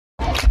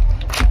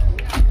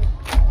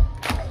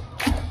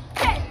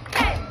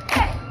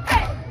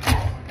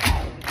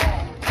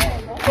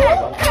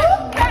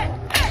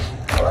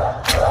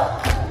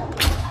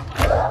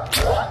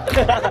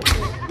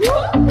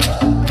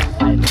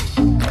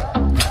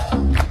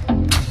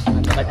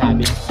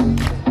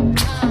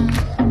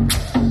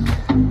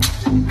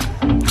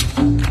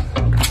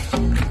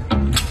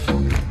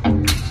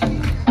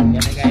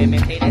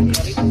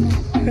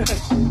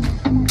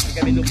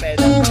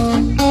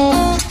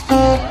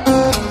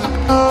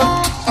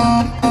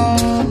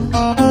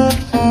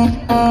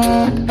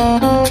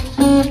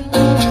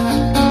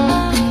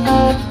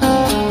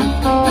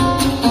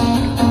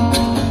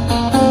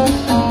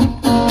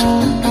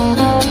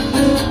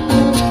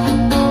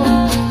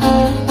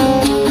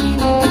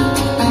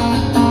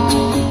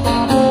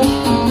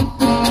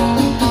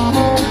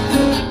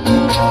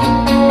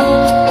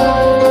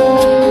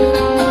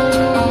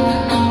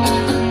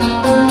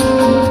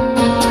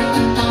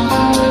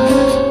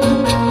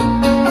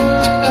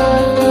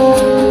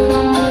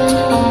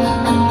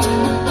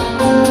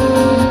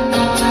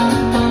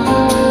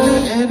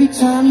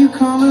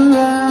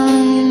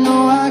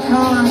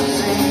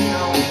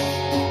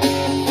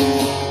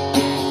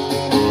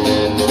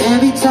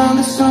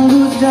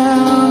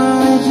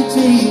to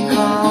take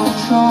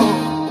control.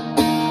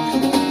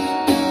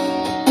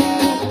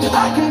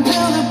 I can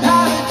feel the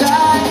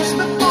paradise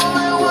before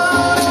my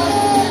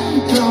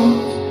world goes.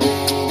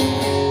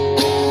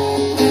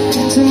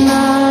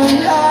 Tonight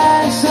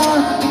like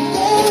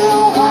something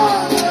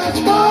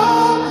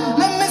wonderful.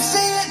 Let me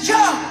see you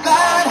jump.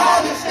 Bad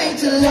habits lead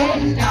to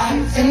late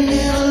nights and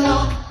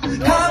alone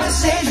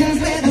conversations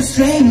with a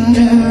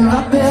stranger I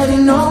barely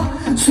know.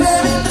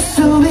 Swearing this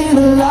will be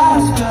the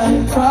last, but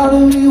it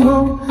probably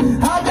won't.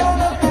 I got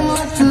nothing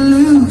left to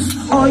lose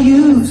or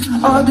use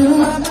or do.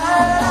 My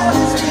bad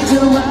habits lead to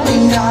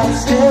white eyes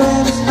staring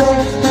at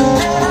space,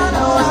 and I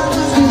know I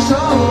lose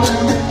control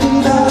and the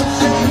things I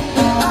say.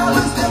 I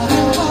was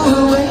looking for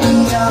a way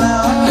out,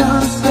 now I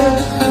can't stay.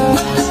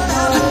 Nothing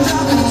happens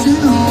after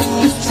two.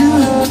 It's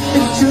true,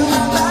 it's true.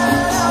 My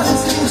bad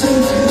habits lead to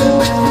you.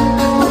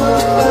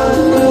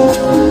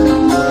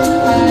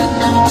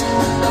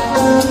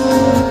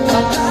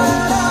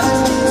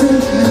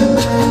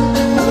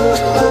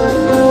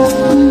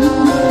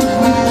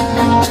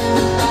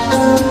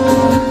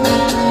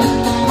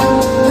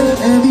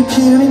 Every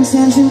pure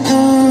intention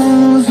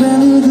ends when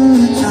the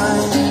good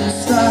times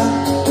stop.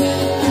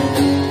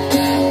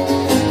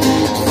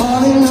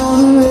 Falling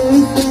over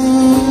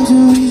everything to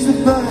reach the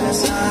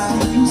first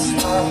time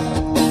stop.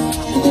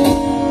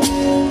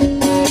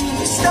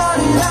 It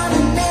started out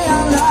in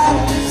neon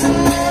lights and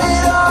then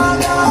it all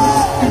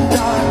got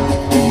dark.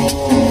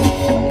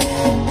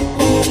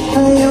 I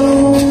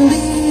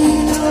only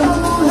know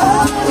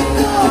how to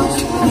go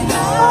too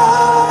far.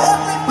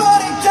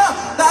 Everybody jump.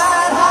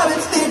 Bad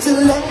habits lead to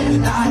late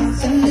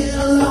nights and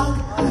alone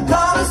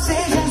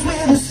conversations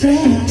with a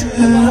stranger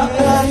I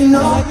barely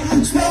know.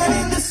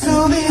 Swearing this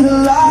will be the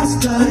last,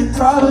 but it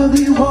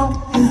probably won't.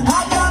 I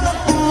got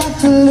nothing left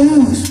to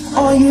lose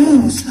or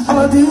use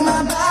or do.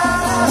 My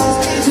bad habits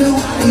lead to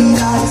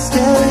white eyes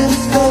staring at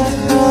space,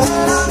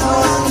 and I know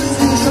I lose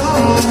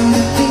control and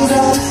the things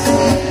I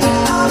say.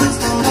 I was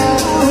looking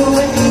for a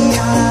way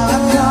out, now I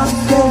can't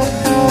escape.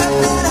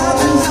 Nothing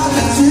happens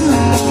after two.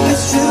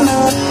 It's true,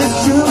 it's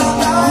true. My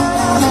bad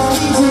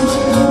habits lead to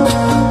you.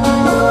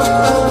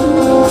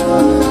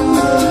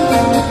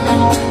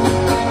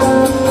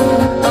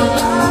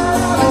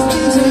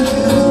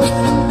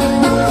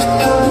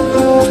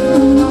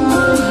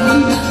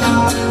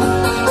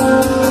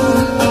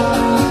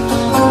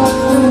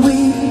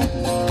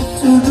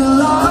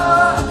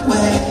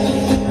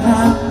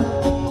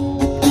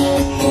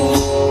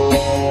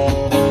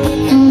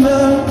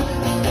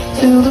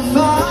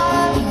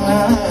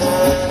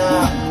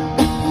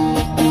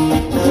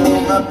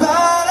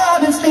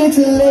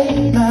 To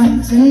late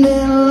nights and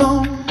then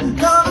long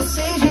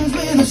conversations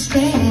with a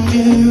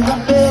stranger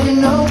I barely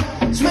know.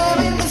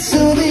 Swearing this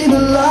will be the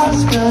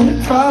last, but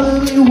it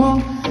probably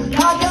won't.